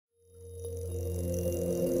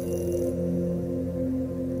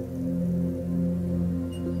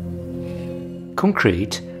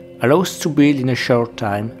Concrete allows to build in a short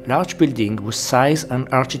time large buildings whose size and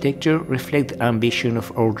architecture reflect the ambition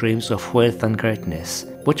of our dreams of wealth and greatness,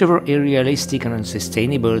 whatever unrealistic and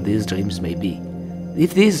unsustainable these dreams may be.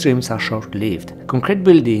 If these dreams are short-lived, concrete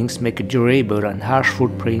buildings make a durable and harsh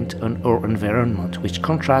footprint on our environment which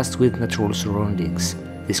contrasts with natural surroundings.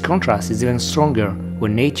 This contrast is even stronger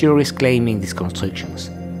when nature is claiming these constructions.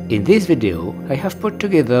 In this video, I have put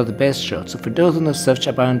together the best shots of a dozen of such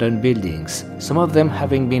abandoned buildings, some of them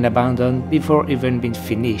having been abandoned before even being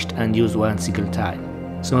finished and used one single time.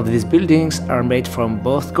 Some of these buildings are made from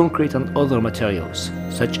both concrete and other materials,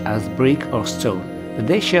 such as brick or stone, but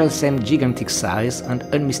they share the same gigantic size and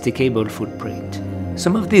unmistakable footprint.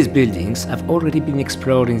 Some of these buildings have already been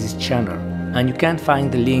explored in this channel, and you can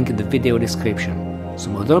find the link in the video description.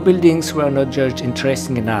 Some other buildings were not judged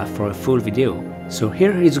interesting enough for a full video, so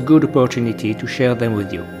here is a good opportunity to share them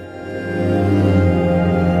with you.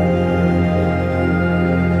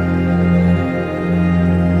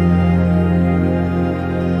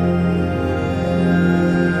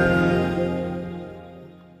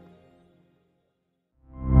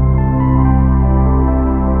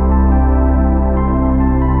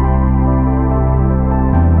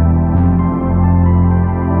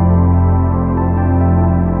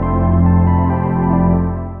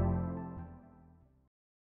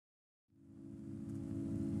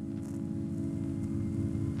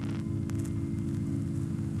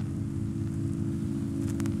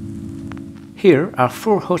 Here are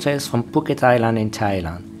 4 hotels from Phuket Island in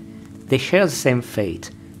Thailand. They share the same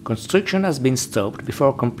fate. Construction has been stopped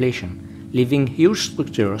before completion, leaving huge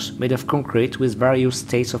structures made of concrete with various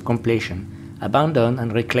states of completion, abandoned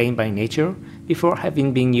and reclaimed by nature before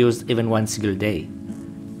having been used even one single day.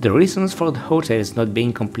 The reasons for the hotels not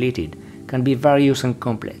being completed can be various and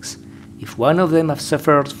complex. If one of them has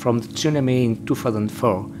suffered from the tsunami in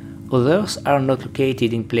 2004, others are not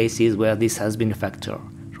located in places where this has been a factor.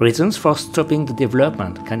 Reasons for stopping the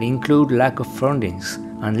development can include lack of fundings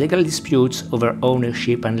and legal disputes over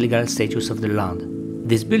ownership and legal status of the land.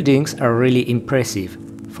 These buildings are really impressive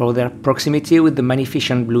for their proximity with the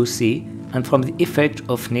magnificent blue sea and from the effect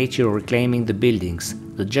of nature reclaiming the buildings,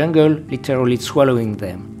 the jungle literally swallowing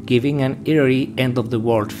them, giving an eerie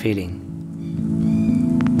end-of-the-world feeling.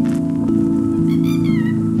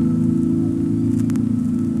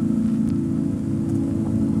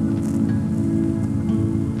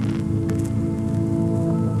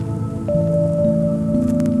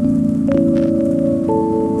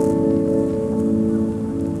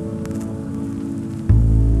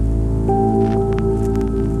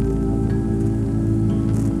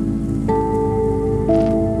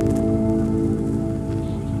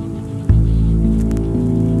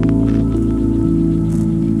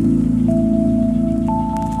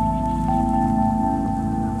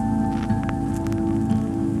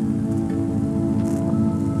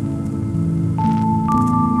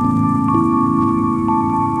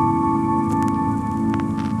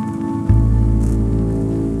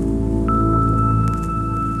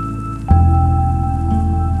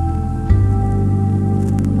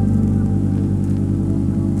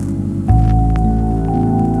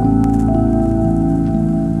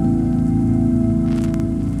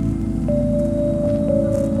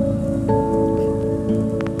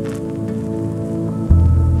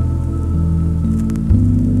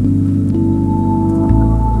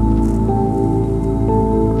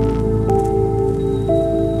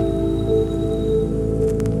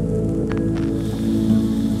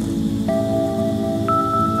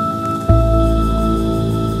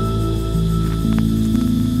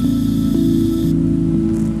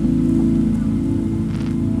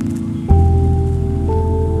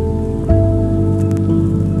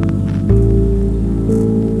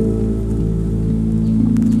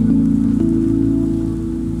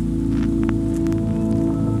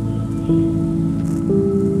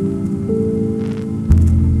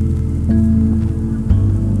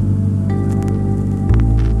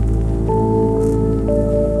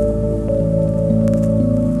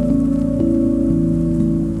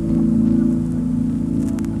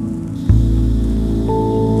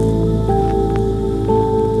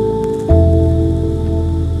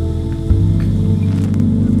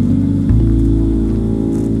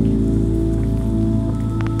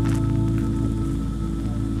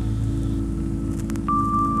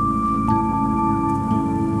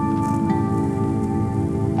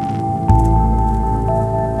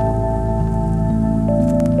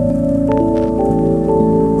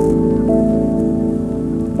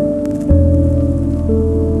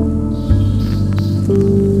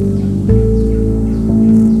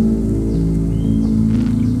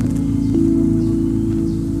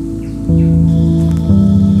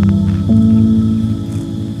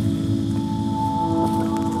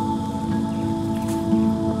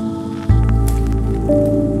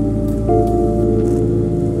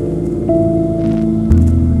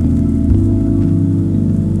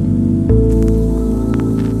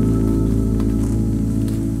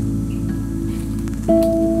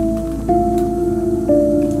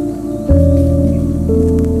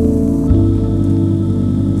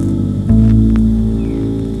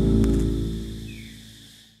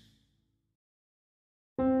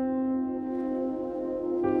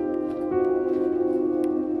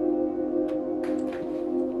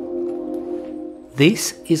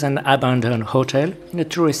 This is an abandoned hotel in a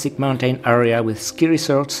touristic mountain area with ski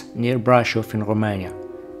resorts near Brașov in Romania.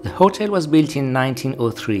 The hotel was built in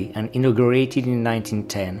 1903 and inaugurated in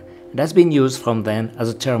 1910 and has been used from then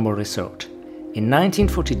as a thermal resort. In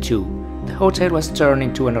 1942, the hotel was turned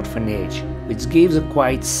into an orphanage, which gives a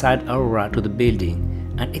quite sad aura to the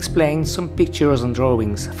building and explains some pictures and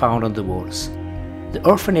drawings found on the walls. The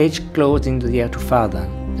orphanage closed in the year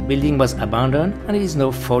 2000. The building was abandoned and is now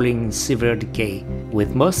falling in severe decay,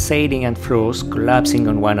 with most ceiling and floors collapsing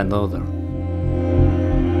on one another.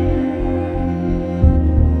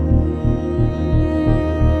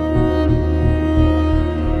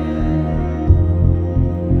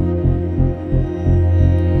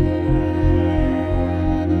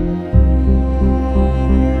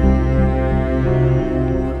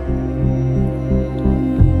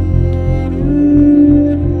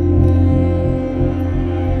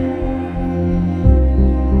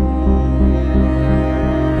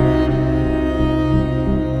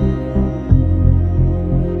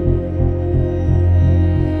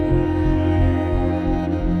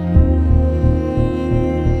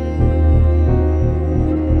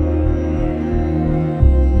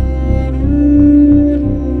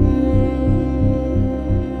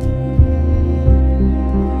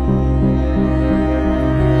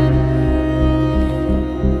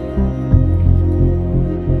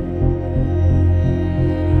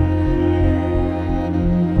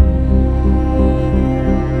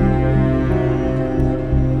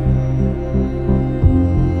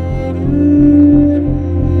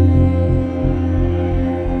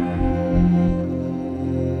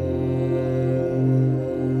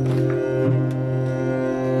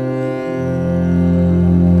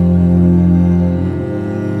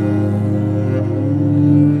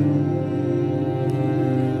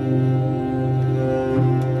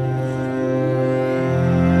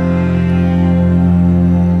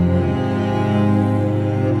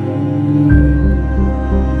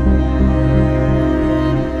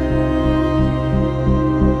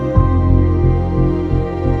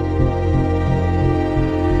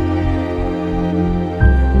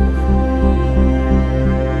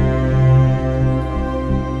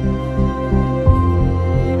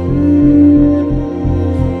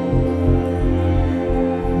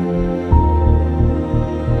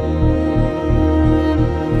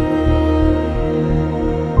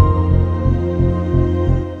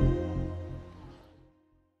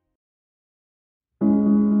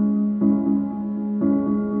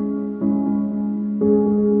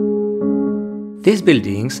 These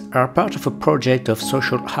buildings are part of a project of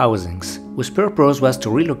social housings, whose purpose was to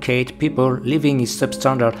relocate people living in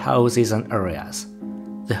substandard houses and areas.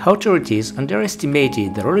 The authorities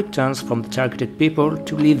underestimated the reluctance from the targeted people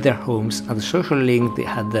to leave their homes and the social link they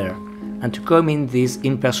had there, and to come in these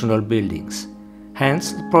impersonal buildings.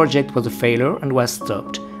 Hence, the project was a failure and was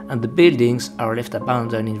stopped, and the buildings are left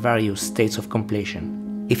abandoned in various states of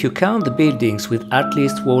completion. If you count the buildings with at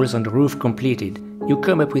least walls and roof completed, you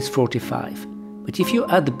come up with 45. But if you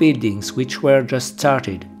add the buildings which were just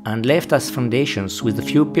started and left as foundations with a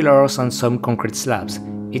few pillars and some concrete slabs,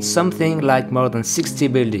 it's something like more than 60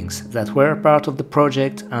 buildings that were part of the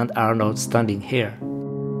project and are not standing here.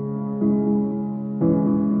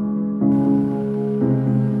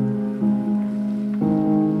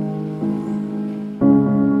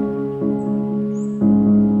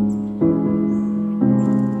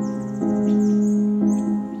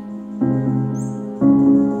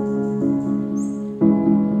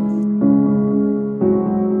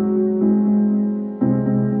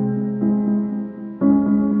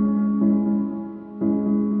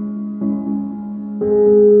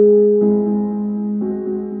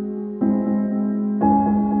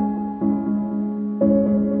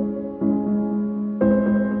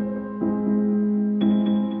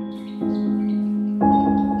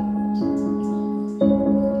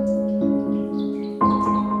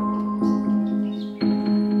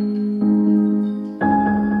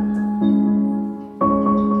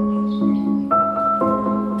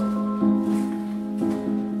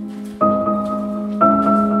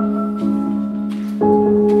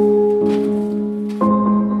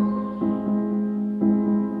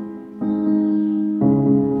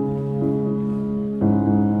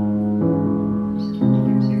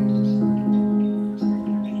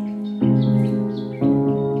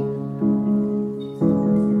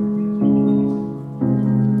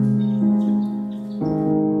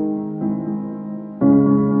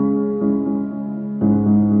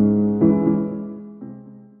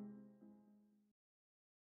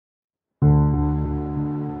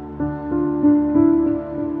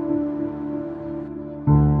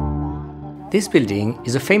 This building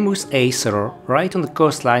is a famous acer right on the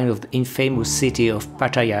coastline of the infamous city of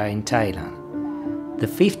Pattaya in Thailand. The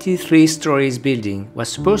 53 stories building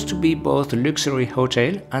was supposed to be both a luxury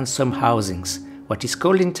hotel and some housings, what is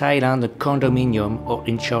called in Thailand a condominium, or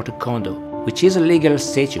in short a condo, which is a legal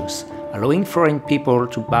status, allowing foreign people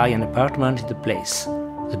to buy an apartment in the place.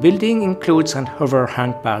 The building includes an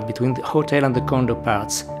overhang part between the hotel and the condo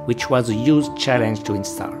parts, which was a huge challenge to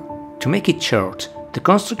install. To make it short, the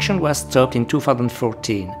construction was stopped in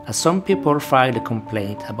 2014 as some people filed a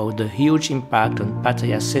complaint about the huge impact on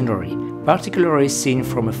Pattaya scenery, particularly seen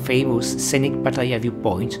from a famous scenic Pattaya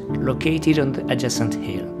viewpoint located on the adjacent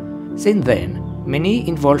hill. Since then, many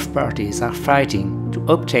involved parties are fighting to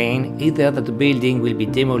obtain either that the building will be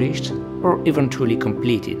demolished or eventually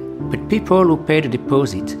completed. But people who paid a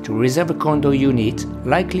deposit to reserve a condo unit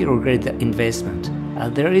likely regret the investment,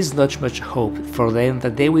 as there is not much hope for them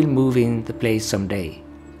that they will move in the place someday.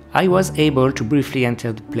 I was able to briefly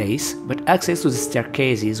enter the place, but access to the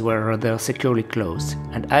staircases were rather securely closed,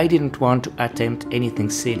 and I didn't want to attempt anything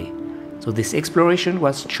silly. So this exploration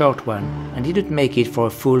was a short one and didn't make it for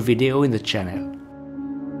a full video in the channel.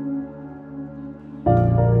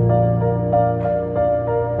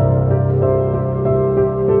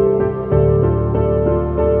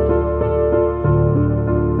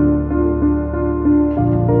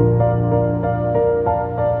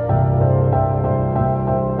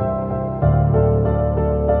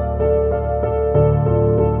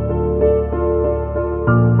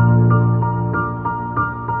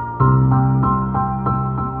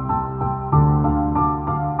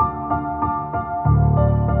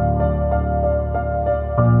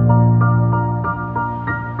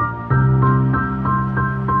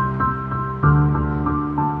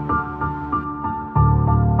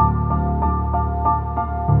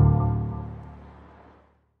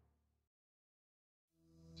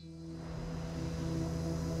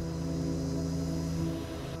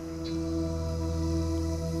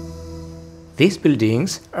 These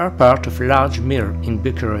buildings are part of a large mill in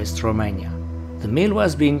Bucharest, Romania. The mill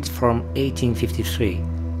was built from 1853.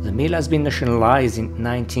 The mill has been nationalized in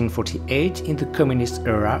 1948 in the communist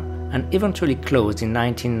era and eventually closed in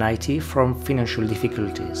 1990 from financial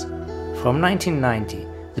difficulties. From 1990,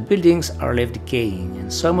 the buildings are left decaying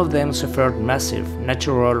and some of them suffered massive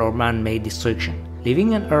natural or man-made destruction,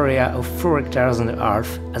 leaving an area of 4.5 hectares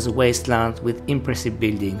as a wasteland with impressive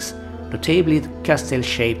buildings, notably the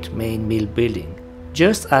castle-shaped main mill building.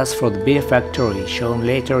 Just as for the beer factory shown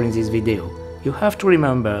later in this video, you have to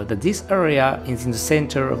remember that this area is in the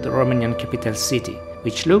center of the Romanian capital city,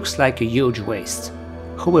 which looks like a huge waste.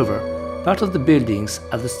 However, part of the buildings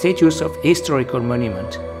have the status of historical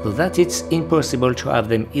monument, so that it's impossible to have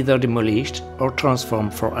them either demolished or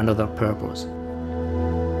transformed for another purpose.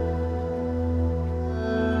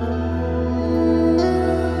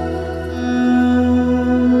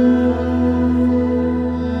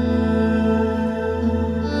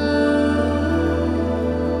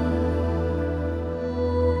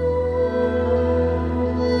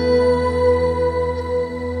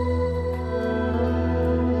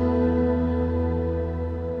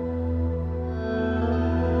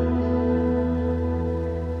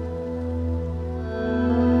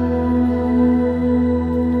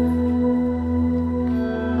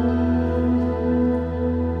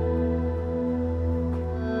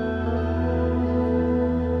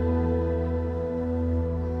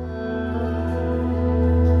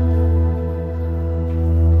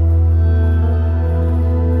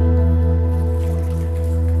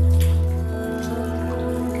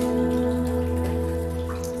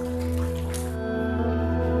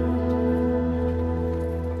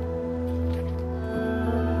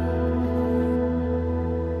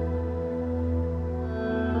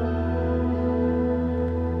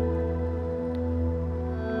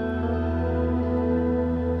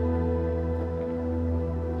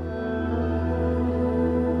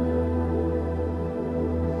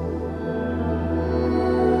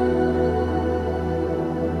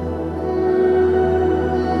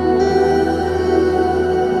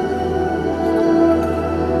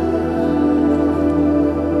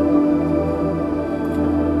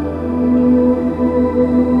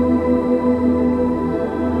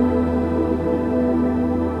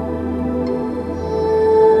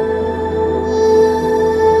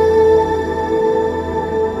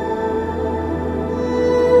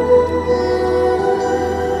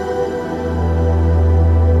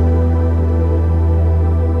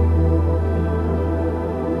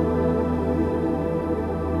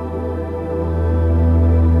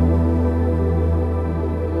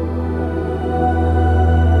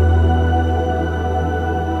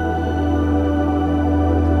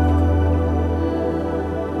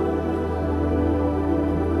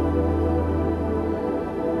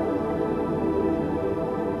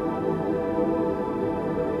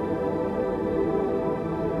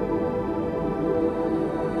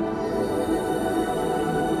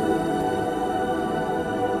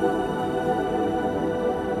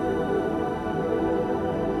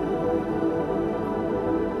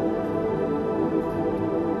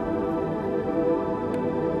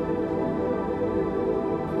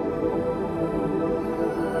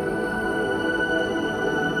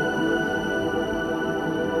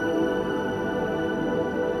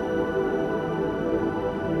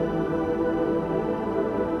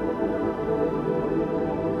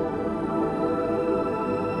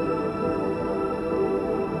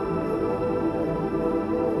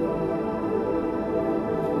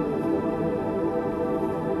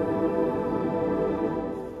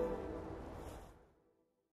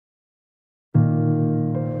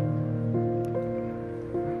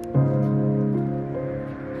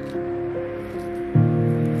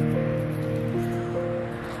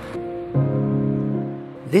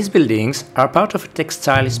 These buildings are part of a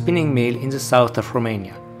textile spinning mill in the south of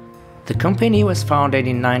Romania. The company was founded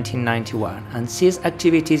in 1991 and ceased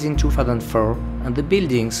activities in 2004, and the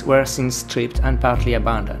buildings were since stripped and partly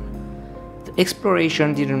abandoned. The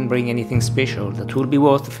exploration didn't bring anything special that would be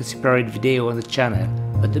worth of a separate video on the channel,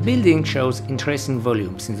 but the building shows interesting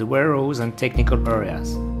volumes in the warehouse and technical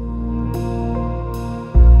areas.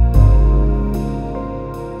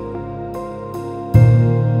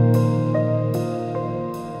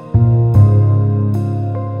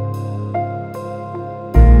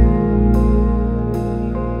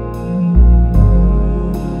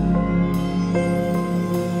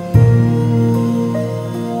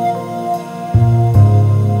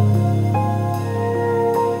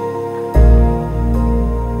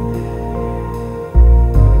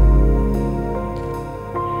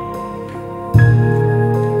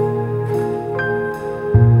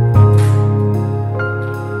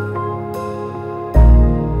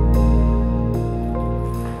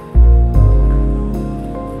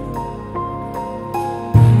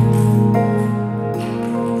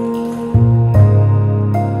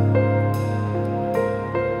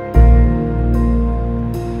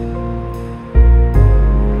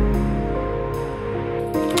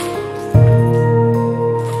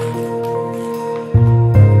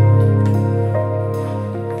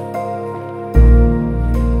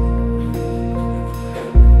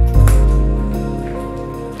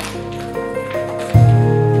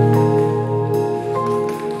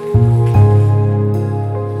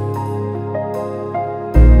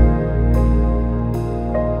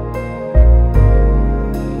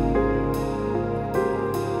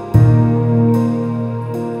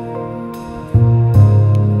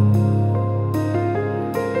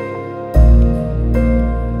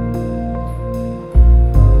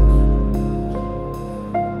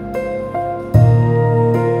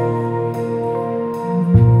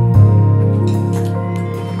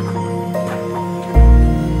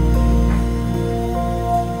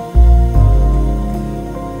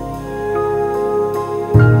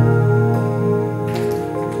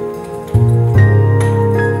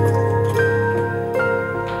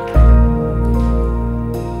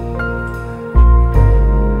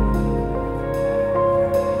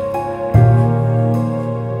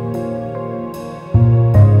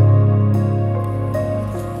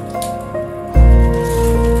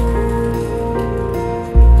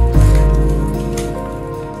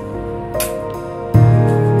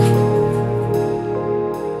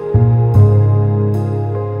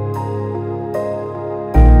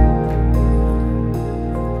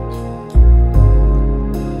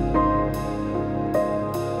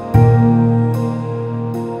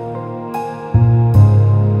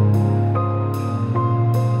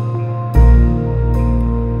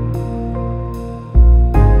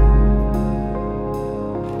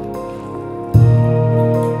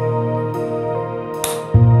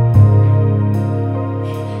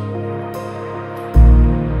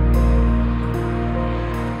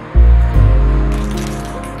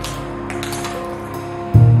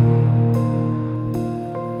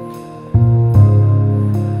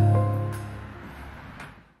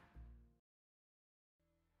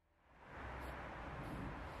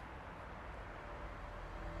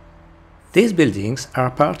 These buildings are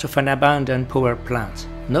part of an abandoned power plant,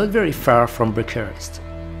 not very far from Bucharest.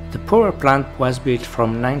 The power plant was built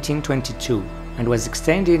from 1922 and was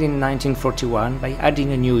extended in 1941 by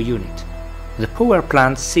adding a new unit. The power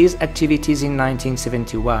plant ceased activities in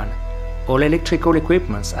 1971. All electrical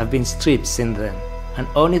equipments have been stripped since then, and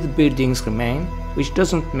only the buildings remain, which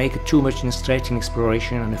doesn't make too much interesting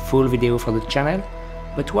exploration on a full video for the channel,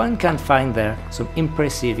 but one can find there some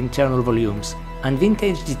impressive internal volumes and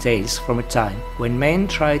vintage details from a time when men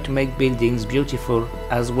tried to make buildings beautiful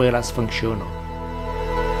as well as functional.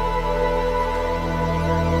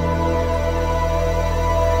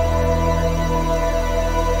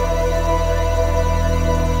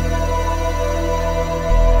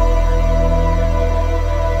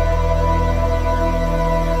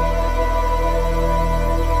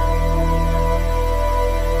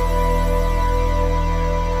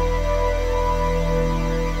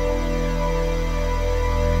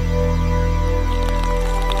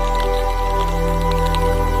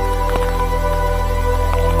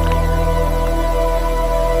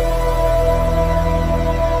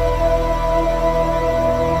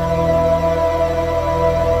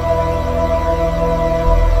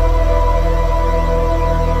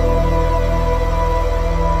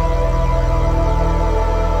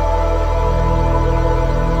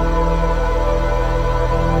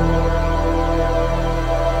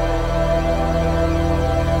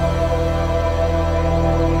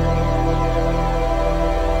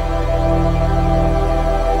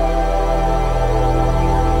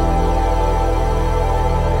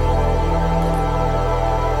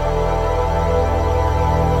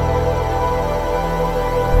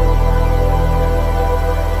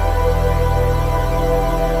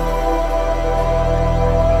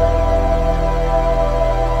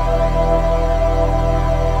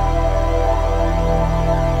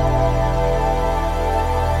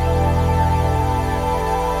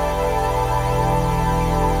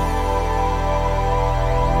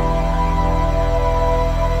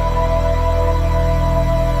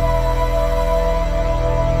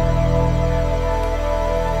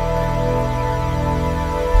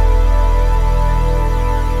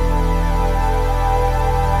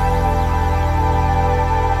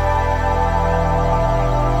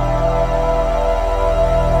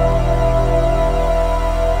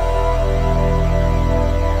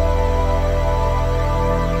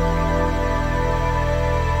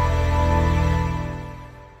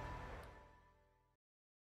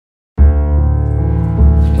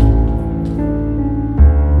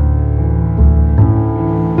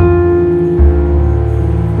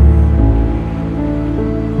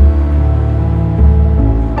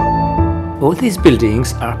 All these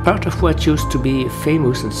buildings are part of what used to be a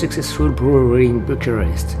famous and successful brewery in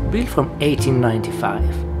Bucharest, built from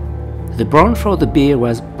 1895. The brand for the beer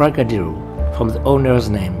was Bragadiru, from the owner's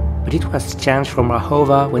name, but it was changed from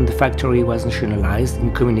Rahova when the factory was nationalized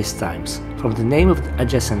in communist times, from the name of the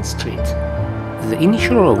adjacent street. The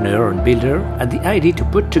initial owner and builder had the idea to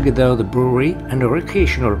put together the brewery and a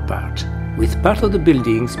recreational part, with part of the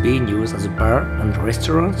buildings being used as a bar and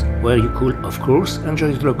restaurant where you could, of course,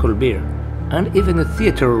 enjoy the local beer, and even a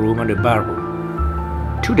theater room and a bar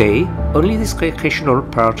room. Today, only this recreational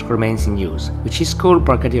part remains in use, which is called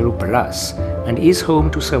Bragadiru Palace, and is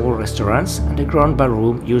home to several restaurants and a grand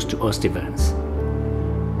ballroom used to host events.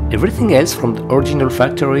 Everything else from the original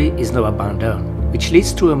factory is now abandoned, which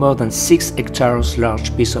leads to a more than 6 hectares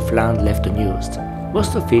large piece of land left unused,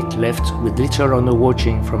 most of it left with little or no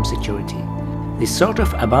watching from security. This sort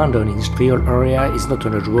of abandoned industrial area is not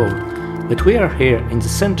unusual, but we are here in the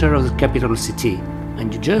center of the capital city,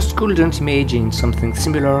 and you just couldn't imagine something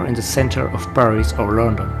similar in the center of Paris or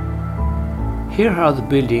London. Here are the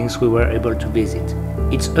buildings we were able to visit.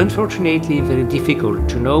 It's unfortunately very difficult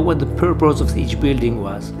to know what the purpose of each building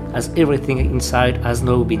was, as everything inside has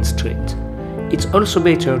now been stripped. It's also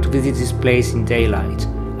better to visit this place in daylight,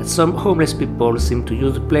 as some homeless people seem to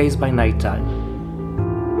use the place by nighttime.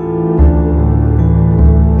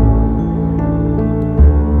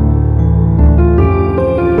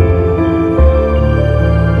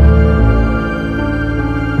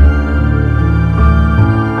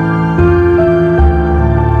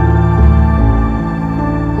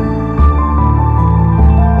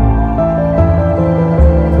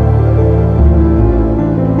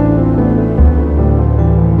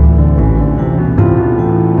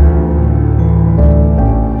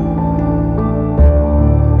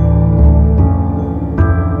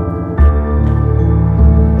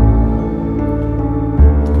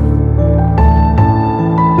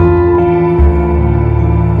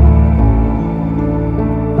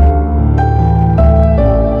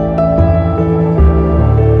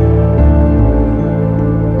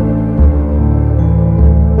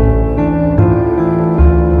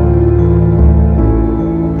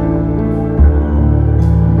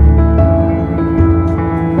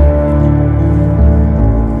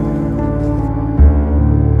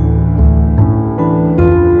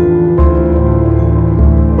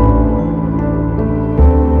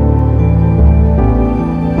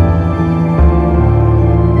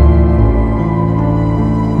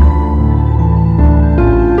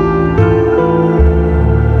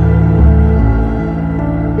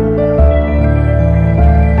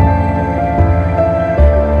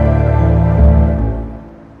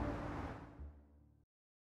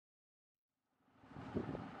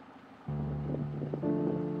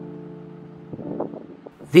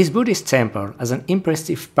 This Buddhist temple has an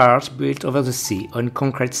impressive part built over the sea on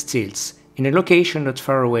concrete stilts, in a location not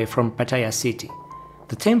far away from Pattaya city.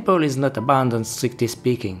 The temple is not abandoned strictly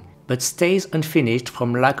speaking, but stays unfinished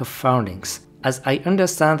from lack of fundings, as I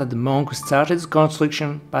understand that the monk who started the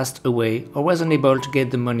construction passed away or was unable to get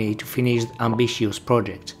the money to finish the ambitious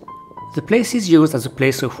project. The place is used as a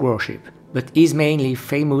place of worship, but is mainly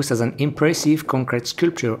famous as an impressive concrete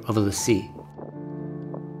sculpture over the sea.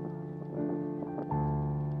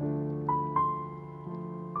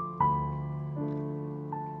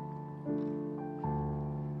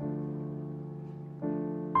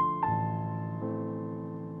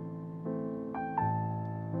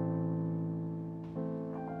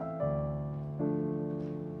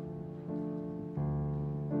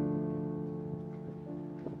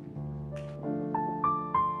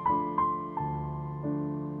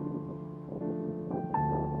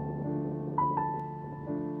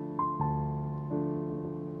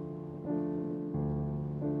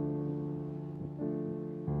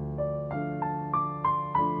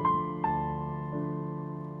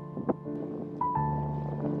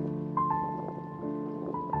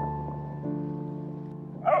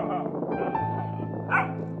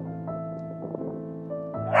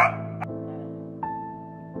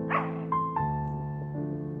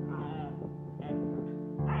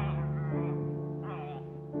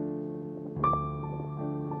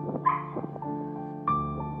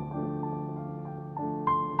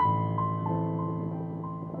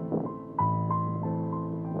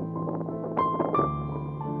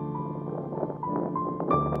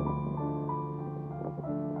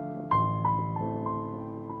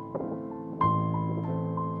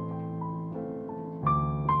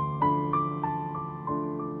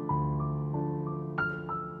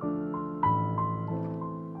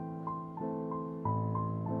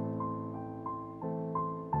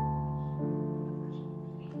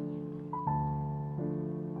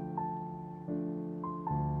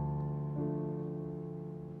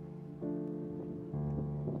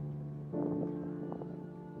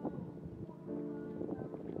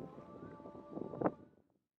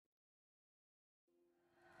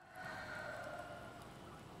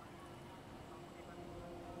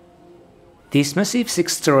 This massive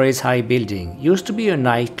 6 stories high building used to be a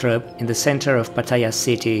nightclub in the center of Pattaya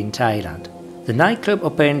city in Thailand. The nightclub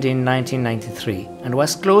opened in 1993 and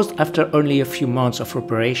was closed after only a few months of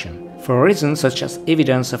operation, for reasons such as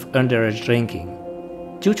evidence of underage drinking.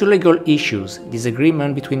 Due to legal issues,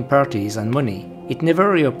 disagreement between parties and money, it never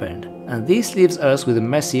reopened, and this leaves us with a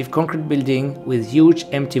massive concrete building with huge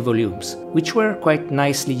empty volumes, which were quite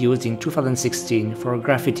nicely used in 2016 for a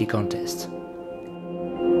graffiti contest.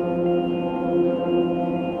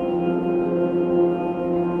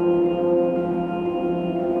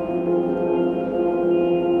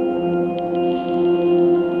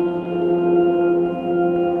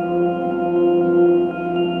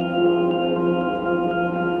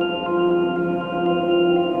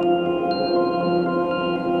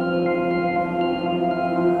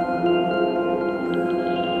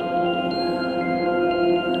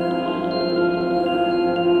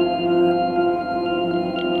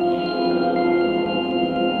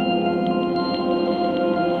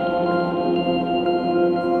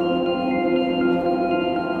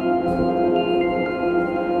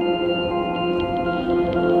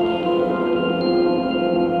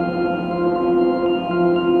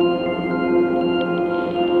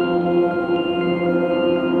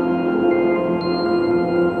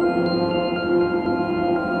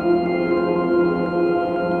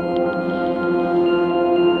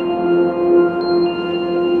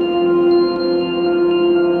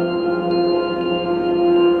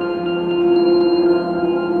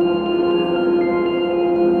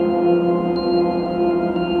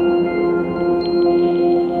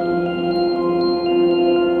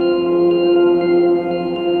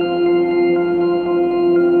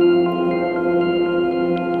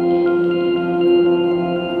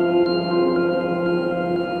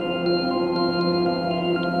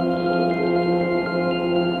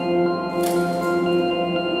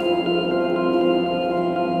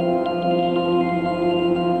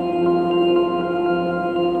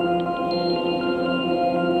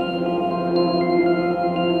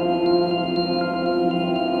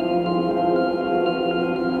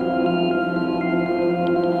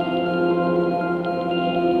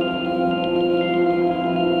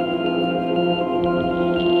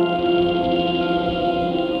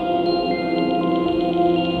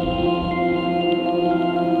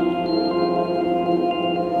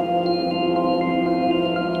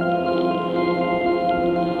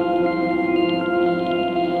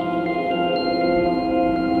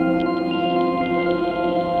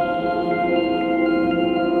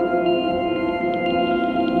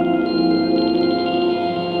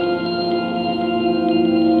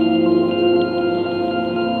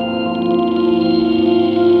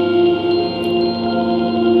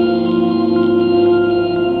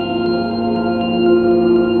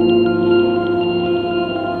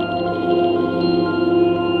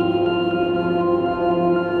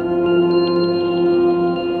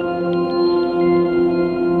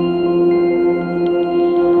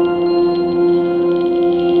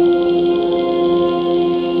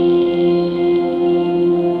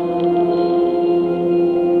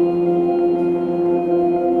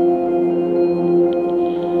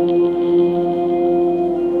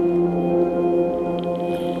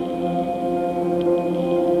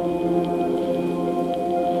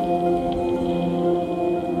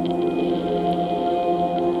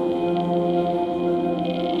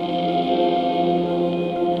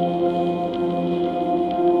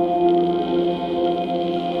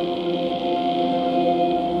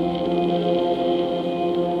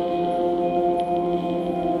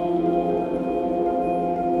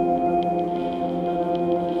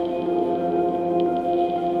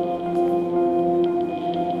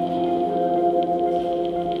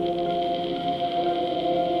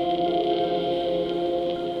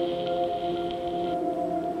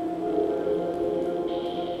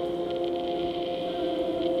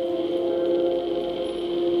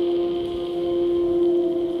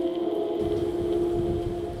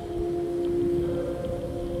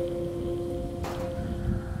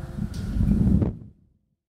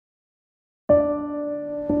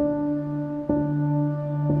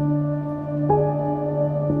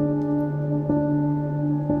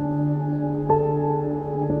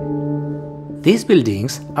 These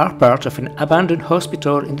buildings are part of an abandoned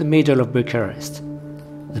hospital in the middle of Bucharest.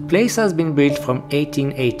 The place has been built from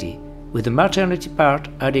 1880, with the maternity part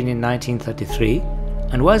added in 1933,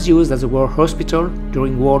 and was used as a war hospital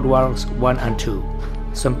during World Wars I and II.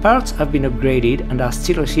 Some parts have been upgraded and are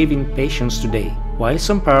still receiving patients today, while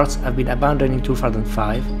some parts have been abandoned in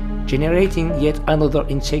 2005, generating yet another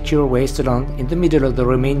insecure wasteland in the middle of the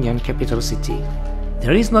Romanian capital city.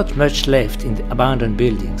 There is not much left in the abandoned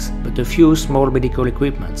buildings, but a few small medical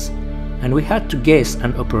equipments, and we had to guess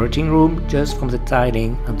an operating room just from the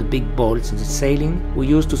tiling and the big bolts in the ceiling we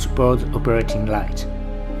used to support the operating light.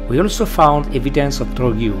 We also found evidence of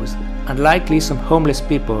drug use, and likely some homeless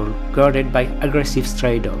people guarded by aggressive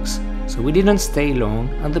stray dogs, so we didn't stay long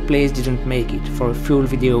and the place didn't make it for a full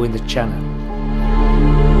video in the channel.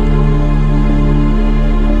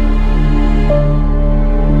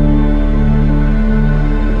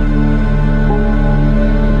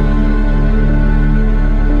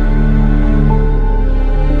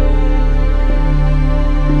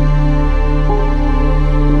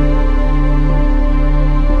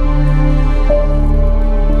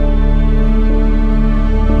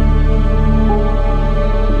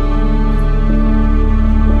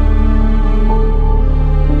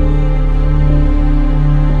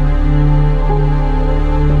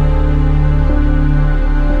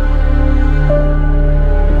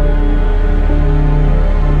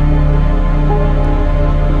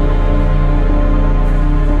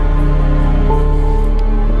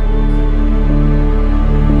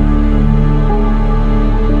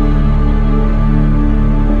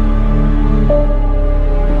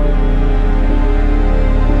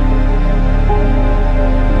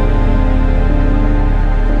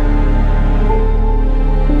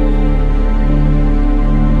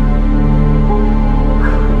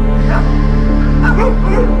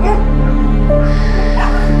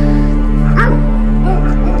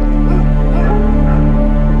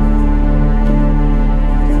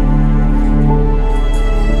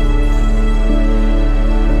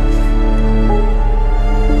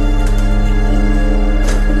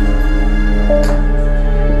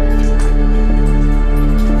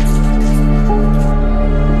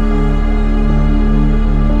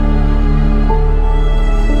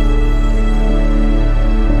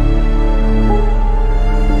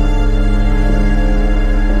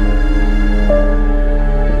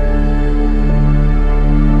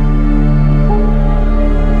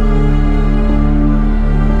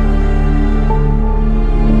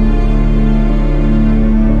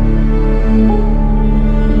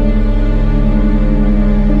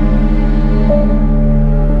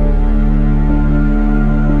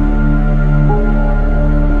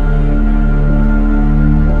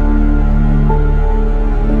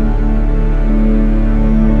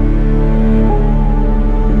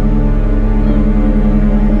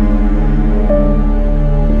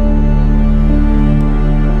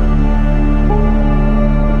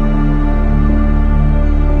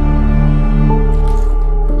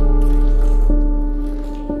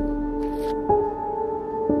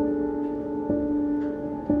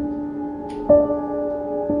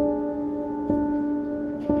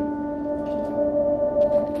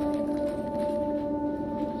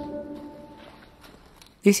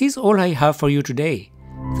 This is all I have for you today.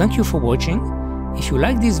 Thank you for watching. If you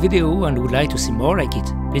like this video and would like to see more like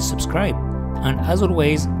it, please subscribe. And as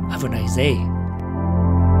always, have a nice day.